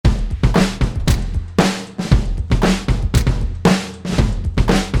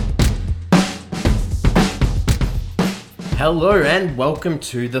Hello and welcome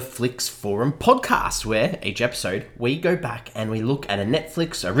to the Flicks Forum podcast, where each episode we go back and we look at a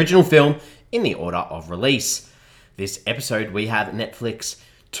Netflix original film in the order of release. This episode we have Netflix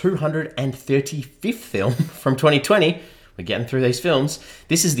 235th film from 2020. We're getting through these films.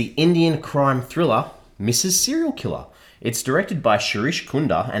 This is the Indian crime thriller Mrs. Serial Killer. It's directed by Shirish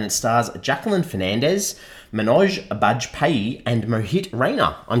Kunda and it stars Jacqueline Fernandez, Manoj Bajpayee and Mohit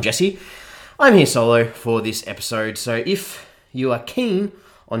Raina. I'm Jesse. I'm here solo for this episode, so if you are keen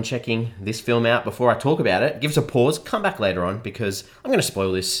on checking this film out before I talk about it, give us a pause, come back later on, because I'm going to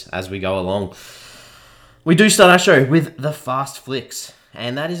spoil this as we go along. We do start our show with the Fast Flicks,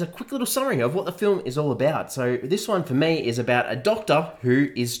 and that is a quick little summary of what the film is all about. So this one for me is about a doctor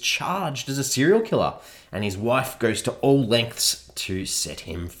who is charged as a serial killer, and his wife goes to all lengths to set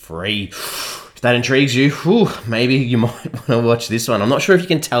him free. If that intrigues you, maybe you might want to watch this one. I'm not sure if you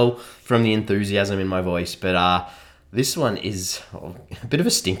can tell from the enthusiasm in my voice, but this one is a bit of a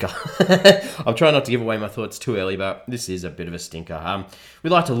stinker. I'm trying not to give away my thoughts too early, but this is a bit of a stinker.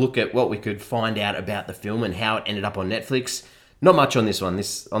 We like to look at what we could find out about the film and how it ended up on Netflix. Not much on this one.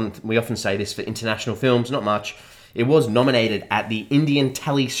 We often say this for international films, not much. It was nominated at the Indian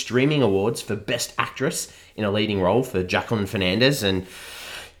Tele Streaming Awards for Best Actress in a Leading Role for Jacqueline Fernandez, and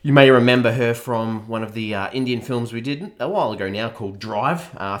you may remember her from one of the Indian films we did a while ago now called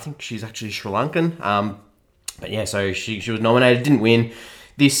Drive. I think she's actually Sri Lankan. But yeah, so she was nominated, didn't win.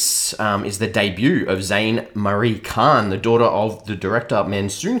 This is the debut of Zain Marie Khan, the daughter of the director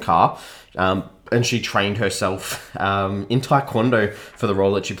Mansoor Khan, and she trained herself in Taekwondo for the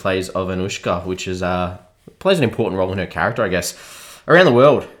role that she plays of Anushka, which is plays an important role in her character, I guess. Around the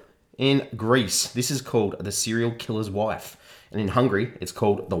world, in Greece, this is called The Serial Killer's Wife. And in Hungary, it's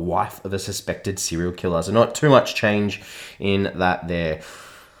called The Wife of a Suspected Serial Killer. So not too much change in that there.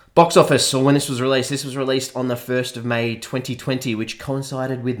 Box office, so when this was released on the 1st of May 2020, which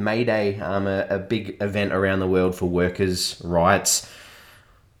coincided with May Day, a big event around the world for workers' rights.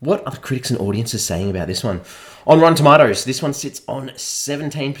 What are the critics and audiences saying about this one? On Rotten Tomatoes, this one sits on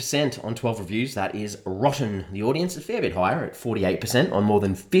 17% on 12 reviews. That is rotten. The audience is a fair bit higher at 48% on more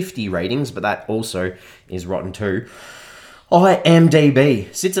than 50 ratings, but that also is rotten too.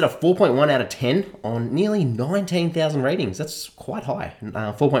 IMDb sits at a 4.1 out of 10 on nearly 19,000 ratings. That's quite high.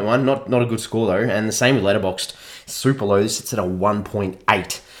 4.1, not a good score though. And the same with Letterboxd, super low. This sits at a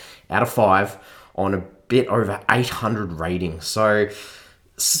 1.8 out of 5 on a bit over 800 ratings. So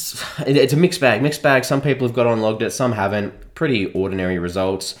it's a mixed bag. Some people have got on logged it, some haven't. Pretty ordinary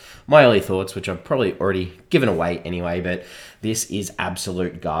results. My early thoughts, which I've probably already given away anyway, but this is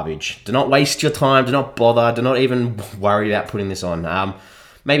absolute garbage. Do not waste your time. Do not bother. Do not even worry about putting this on.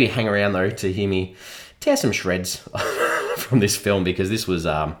 Maybe hang around though to hear me tear some shreds from this film, because this was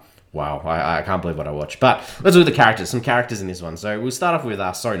wow. I can't believe what I watched. But let's look at the characters. Some characters in this one. So we'll start off with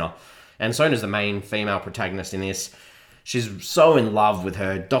Sona, and Sona's the main female protagonist in this. She's so in love with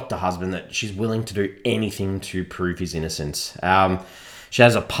her doctor husband that she's willing to do anything to prove his innocence. She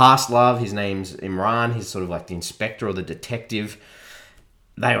has a past love. His name's Imran. He's sort of like the inspector or the detective.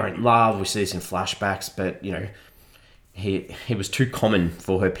 They were in love. We see this in flashbacks, but you know, he was too common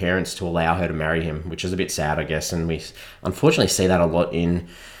for her parents to allow her to marry him, which is a bit sad, I guess. And we unfortunately see that a lot in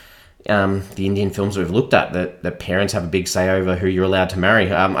the Indian films we've looked at, that parents have a big say over who you're allowed to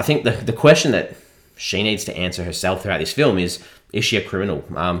marry. I think the question that she needs to answer herself throughout this film is she a criminal?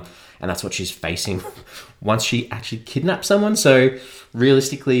 And that's what she's facing once she actually kidnaps someone. So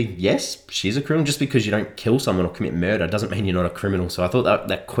realistically, yes, she's a criminal. Just because you don't kill someone or commit murder doesn't mean you're not a criminal. So I thought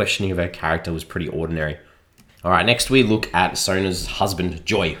that questioning of her character was pretty ordinary. All right, next we look at Sona's husband,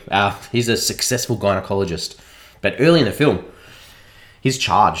 Joy. He's a successful gynecologist. But early in the film, he's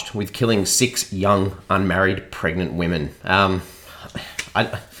charged with killing 6 young, unmarried, pregnant women.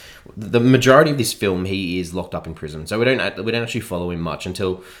 The majority of this film, he is locked up in prison, so we don't actually follow him much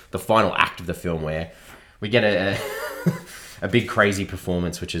until the final act of the film, where we get a big crazy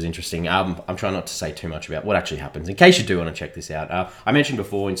performance, which is interesting. I'm trying not to say too much about what actually happens, in case you do want to check this out. I mentioned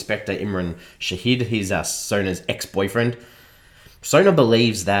before Inspector Imran Shahid. He's Sona's ex-boyfriend. Sona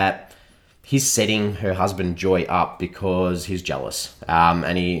believes that he's setting her husband Joy up because he's jealous. And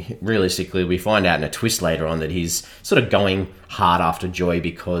we find out in a twist later on that he's sort of going hard after Joy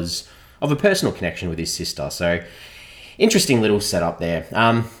because of a personal connection with his sister. So interesting little setup there.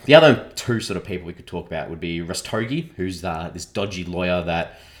 The other two sort of people we could talk about would be Rastogi, who's this dodgy lawyer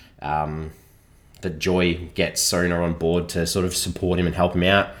that Joy gets Sona on board to sort of support him and help him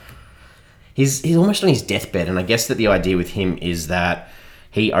out. He's almost on his deathbed, and I guess that the idea with him is that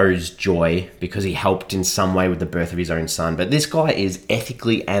he owes joy because he helped in some way with the birth of his own son. But this guy is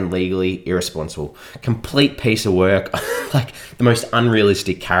ethically and legally irresponsible. Complete piece of work. Like the most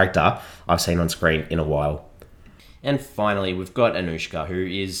unrealistic character I've seen on screen in a while. And finally, we've got Anushka, who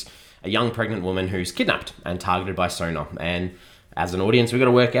is a young pregnant woman who's kidnapped and targeted by Sona. And as an audience, we've got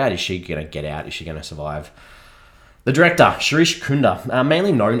to work out, is she going to get out? Is she going to survive? The director, Shirish Kunda,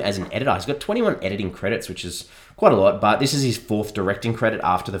 mainly known as an editor. He's got 21 editing credits, which is quite a lot, but this is his 4th directing credit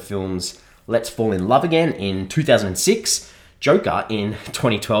after the films Let's Fall in Love Again in 2006, Joker in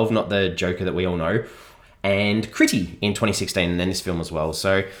 2012, not the Joker that we all know, and Critty in 2016, and then this film as well.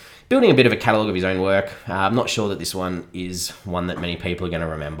 So building a bit of a catalogue of his own work. I'm not sure that this one is one that many people are going to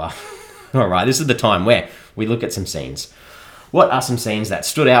remember. All right, this is the time where we look at some scenes. What are some scenes that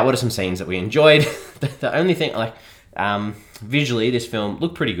stood out? What are some scenes that we enjoyed? The only thing, visually, this film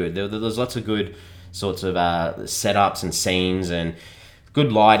looked pretty good. There's lots of good sorts of setups and scenes and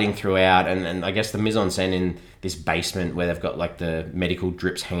good lighting throughout. And I guess the mise-en-scène in this basement where they've got like the medical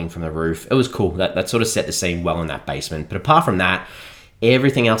drips hanging from the roof. It was cool. That sort of set the scene well in that basement. But apart from that,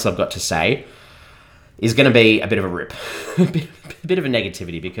 everything else I've got to say is going to be a bit of a rip, a bit of a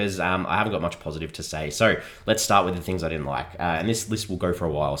negativity, because I haven't got much positive to say. So let's start with the things I didn't like. And this list will go for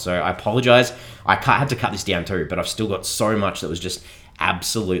a while. So I apologize. I had to cut this down too, but I've still got so much that was just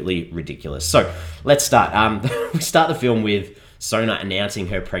absolutely ridiculous. So let's start. We start the film with Sona announcing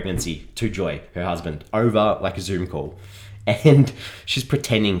her pregnancy to Joy, her husband, over like a Zoom call. And she's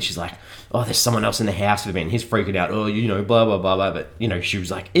pretending, she's like, oh, there's someone else in the house with me. And he's freaking out, oh, blah, blah, blah, blah. But, she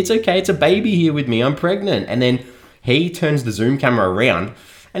was like, it's okay, it's a baby here with me, I'm pregnant. And then he turns the Zoom camera around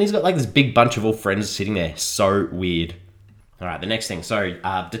and he's got like this big bunch of all friends sitting there. So weird. All right, the next thing. So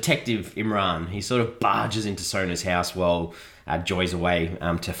Detective Imran, he sort of barges into Sona's house while Joy's away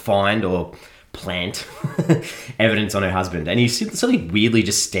to find or plant evidence on her husband. And he sort of weirdly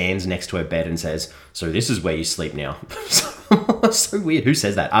just stands next to her bed and says, so this is where you sleep now. So weird. Who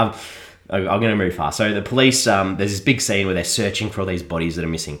says that? I'm going to move fast. So the police, there's this big scene where they're searching for all these bodies that are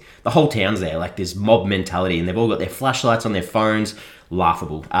missing. The whole town's there, like this mob mentality, and they've all got their flashlights on their phones.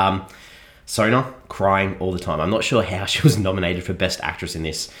 Laughable. Sona crying all the time. I'm not sure how she was nominated for Best Actress in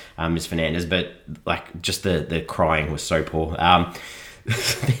this, Ms. Fernandez, but like just the crying was so poor.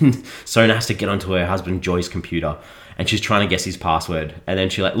 Then Sona has to get onto her husband Joy's computer and she's trying to guess his password, and then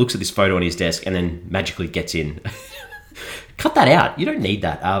she like looks at this photo on his desk and then magically gets in. Cut that out. You don't need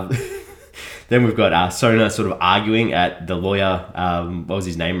that. Then we've got Sona sort of arguing at the lawyer, what was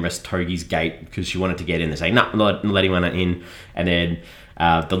his name, Rastogi's gate, because she wanted to get in. They're saying, no, I'm not letting anyone in. And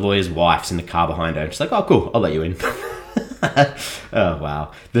then the lawyer's wife's in the car behind her. And she's like, oh, cool, I'll let you in. Oh,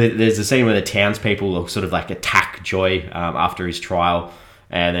 wow. There's a scene where the townspeople sort of like attack Joy after his trial.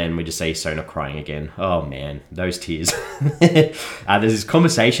 And then we just see Sona crying again. Oh, man, those tears. There's this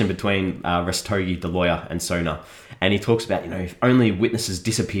conversation between Rastogi, the lawyer, and Sona. And he talks about, if only witnesses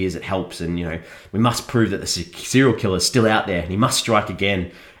disappears, it helps. And, we must prove that the serial killer is still out there and he must strike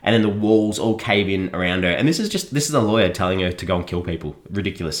again. And then the walls all cave in around her. And this is a lawyer telling her to go and kill people.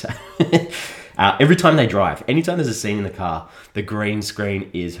 Ridiculous. Every time they drive, anytime there's a scene in the car, the green screen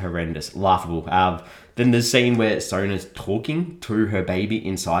is horrendous, laughable. Then there's a scene where Sona's talking to her baby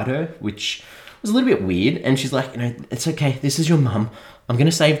inside her, which was a little bit weird. And she's like, it's okay, this is your mum. I'm going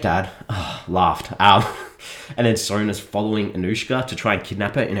to save dad. Oh, laughed. And then Sona's following Anushka to try and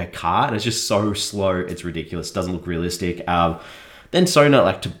kidnap her in her car. And it's just so slow. It's ridiculous. Doesn't look realistic. Then Sona,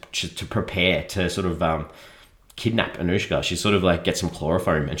 like to prepare to sort of kidnap Anushka, she sort of like gets some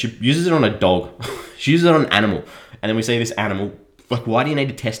chloroform and she uses it on a dog. She uses it on an animal. And then we see this animal. Like, why do you need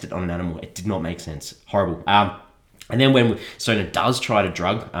to test it on an animal? It did not make sense. Horrible. And then when Sona does try to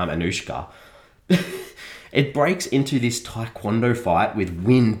drug Anushka, it breaks into this taekwondo fight with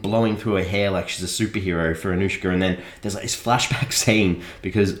wind blowing through her hair like she's a superhero for Anushka. And then there's like this flashback scene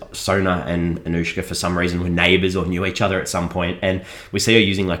because Sona and Anushka, for some reason, were neighbors or knew each other at some point. And we see her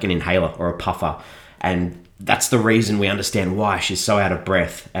using like an inhaler or a puffer. And that's the reason we understand why she's so out of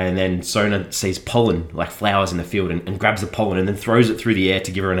breath. And then Sona sees pollen, like flowers in the field, and grabs the pollen and then throws it through the air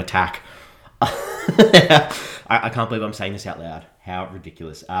to give her an attack. I can't believe I'm saying this out loud. How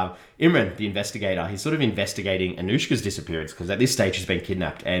ridiculous. Imran, the investigator, he's sort of investigating Anushka's disappearance because at this stage she's been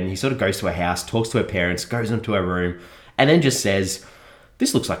kidnapped. And he sort of goes to her house, talks to her parents, goes into her room, and then just says,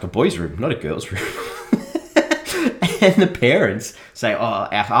 this looks like a boy's room, not a girl's room. And the parents say, oh,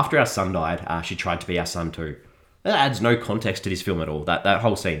 after our son died, she tried to be our son too. That adds no context to this film at all. That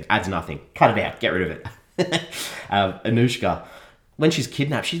whole scene adds nothing. Cut it out. Get rid of it. Anushka, when she's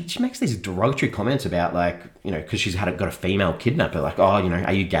kidnapped, she makes these derogatory comments about like, because she's got a female kidnapper. Like, oh,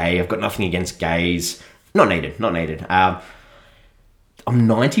 are you gay? I've got nothing against gays. Not needed. I'm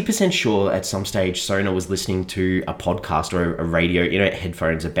 90% sure at some stage Sona was listening to a podcast or a radio,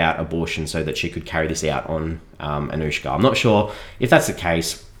 headphones about abortion so that she could carry this out on Anushka. I'm not sure if that's the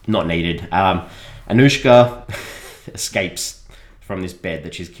case. Not needed. Anushka escapes from this bed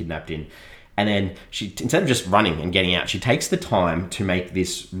that she's kidnapped in. And then she, instead of just running and getting out, she takes the time to make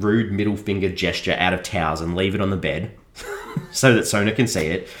this rude middle finger gesture out of towels and leave it on the bed so that Sona can see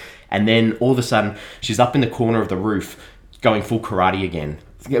it. And then all of a sudden, she's up in the corner of the roof going full karate again.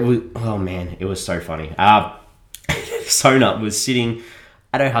 It was so funny. Sona was sitting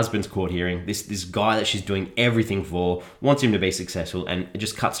at her husband's court hearing. This guy that she's doing everything for wants him to be successful, and it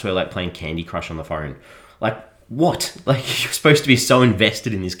just cuts to her like playing Candy Crush on the phone. Like, what? Like, you're supposed to be so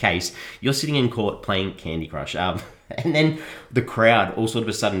invested in this case. You're sitting in court playing Candy Crush. And then the crowd all sort of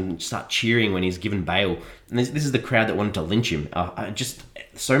a sudden start cheering when he's given bail. And this is the crowd that wanted to lynch him. Just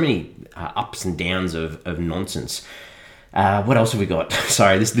so many ups and downs of nonsense. What else have we got?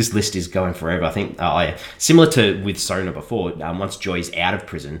 Sorry, this list is going forever. I think similar to with Sona before, once Joy's out of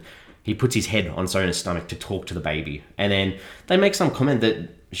prison, he puts his head on Sona's stomach to talk to the baby. And then they make some comment that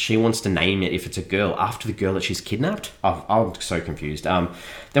she wants to name it if it's a girl after the girl that she's kidnapped. I'm so confused. Then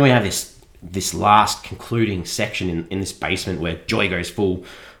we have this last concluding section in this basement where Joy goes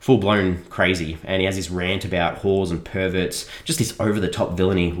full-blown crazy, and he has this rant about whores and perverts, just this over-the-top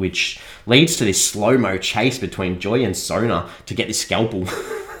villainy, which leads to this slow-mo chase between Joy and Sona to get this scalpel.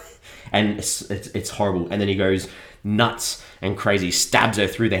 And it's horrible. And then he goes nuts and crazy, stabs her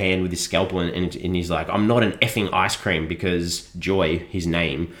through the hand with his scalpel, and he's like, I'm not an effing ice cream, because Joy, his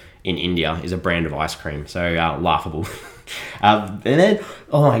name in India, is a brand of ice cream. So laughable. And then,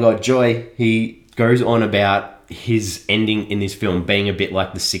 oh my God, Joy, he goes on about his ending in this film being a bit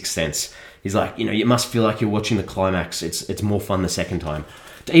like The Sixth Sense. He's like, you must feel like you're watching the climax. It's more fun the second time.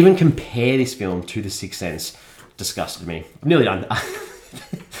 To even compare this film to The Sixth Sense disgusted me. Nearly done.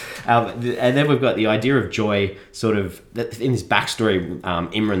 And then we've got the idea of Joy sort of, in this backstory,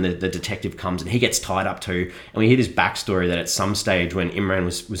 Imran, the detective, comes and he gets tied up too. And we hear this backstory that at some stage when Imran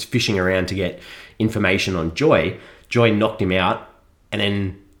was fishing around to get information on Joy knocked him out, and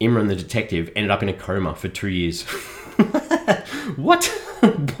then Imran, the detective, ended up in a coma for 2 years. What?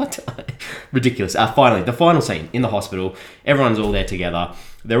 What? Ridiculous. Finally, the final scene in the hospital. Everyone's all there together.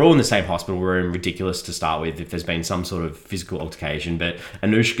 They're all in the same hospital room. Ridiculous to start with if there's been some sort of physical altercation. But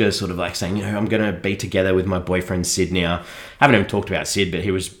Anushka's sort of like saying, I'm going to be together with my boyfriend Sid now. Haven't even talked about Sid, but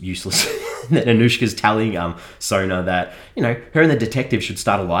he was useless. And then Anushka's telling Sona that, her and the detective should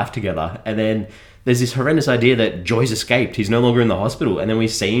start a life together. And then there's this horrendous idea that Joy's escaped. He's no longer in the hospital. And then we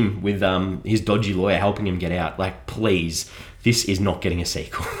see him with his dodgy lawyer helping him get out. Like, please, this is not getting a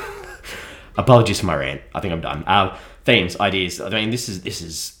sequel. Apologies for my rant. I think I'm done. Themes, ideas. I mean, this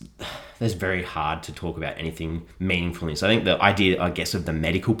is very hard to talk about anything meaningful in this. I think the idea, I guess, of the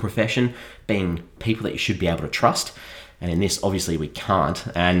medical profession being people that you should be able to trust. And in this, obviously, we can't.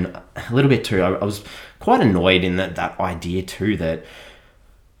 And a little bit too, I was quite annoyed in that idea too, that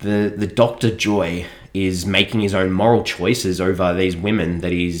the Dr. Joy is making his own moral choices over these women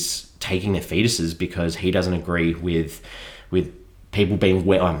that he's taking their fetuses because he doesn't agree with people being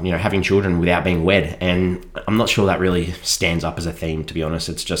having children without being wed. And I'm not sure that really stands up as a theme, to be honest.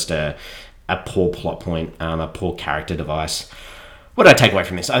 It's just a poor plot point, a poor character device. What did I take away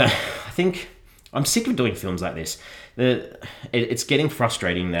from this? I think I'm sick of doing films like this. It's getting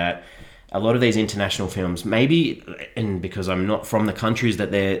frustrating that a lot of these international films, maybe, and because I'm not from the countries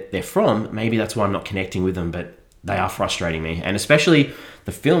that they're from, maybe that's why I'm not connecting with them, but they are frustrating me. And especially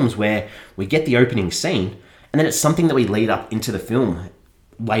the films where we get the opening scene and then it's something that we lead up into the film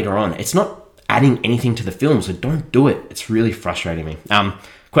later on. It's not adding anything to the film, so don't do it. It's really frustrating me.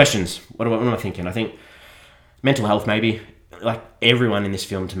 Questions. What am I thinking? I think mental health, maybe. Like, everyone in this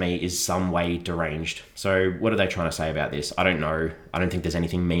film to me is some way deranged. So what are they trying to say about this? I don't know. I don't think there's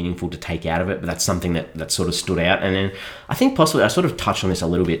anything meaningful to take out of it, but that's something that sort of stood out. And then I think possibly I sort of touched on this a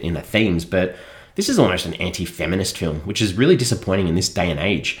little bit in the themes, but this is almost an anti-feminist film, which is really disappointing in this day and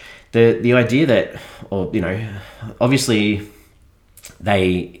age. The idea that, obviously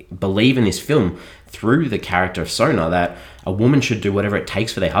they believe in this film through the character of Sona that a woman should do whatever it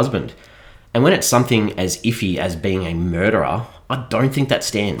takes for their husband. And when it's something as iffy as being a murderer, I don't think that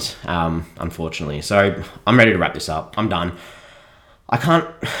stands, unfortunately. So I'm ready to wrap this up. I'm done. I'm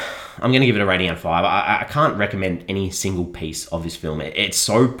going to give it a rating out of 5. I can't recommend any single piece of this film. It's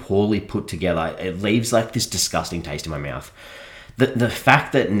so poorly put together. It leaves like this disgusting taste in my mouth. The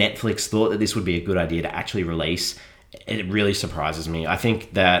fact that Netflix thought that this would be a good idea to actually release, it really surprises me. I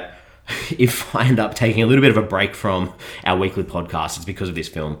think that if I end up taking a little bit of a break from our weekly podcast, it's because of this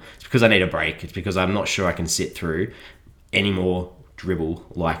film. It's because I need a break. It's because I'm not sure I can sit through any more dribble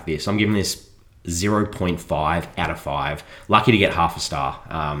like this. I'm giving this 0.5 out of 5. Lucky to get half a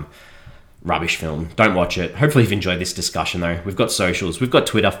star. Rubbish film. Don't watch it. Hopefully you've enjoyed this discussion though. We've got socials. We've got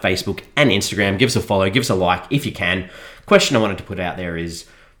Twitter, Facebook, and Instagram. Give us a follow. Give us a like if you can. Question I wanted to put out there is,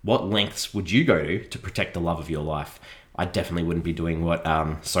 what lengths would you go to protect the love of your life? I definitely wouldn't be doing what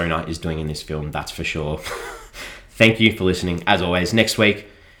Sona is doing in this film. That's for sure. Thank you for listening. As always, next week,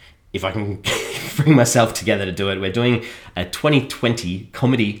 if I can bring myself together to do it, we're doing a 2020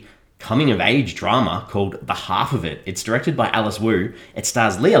 comedy coming-of-age drama called The Half of It. It's directed by Alice Wu. It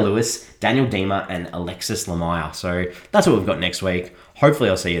stars Leah Lewis, Daniel Diemer, and Alexis Lamaya. So that's what we've got next week. Hopefully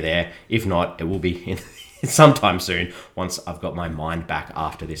I'll see you there. If not, it will be sometime soon once I've got my mind back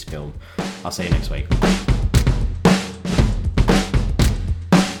after this film. I'll see you next week.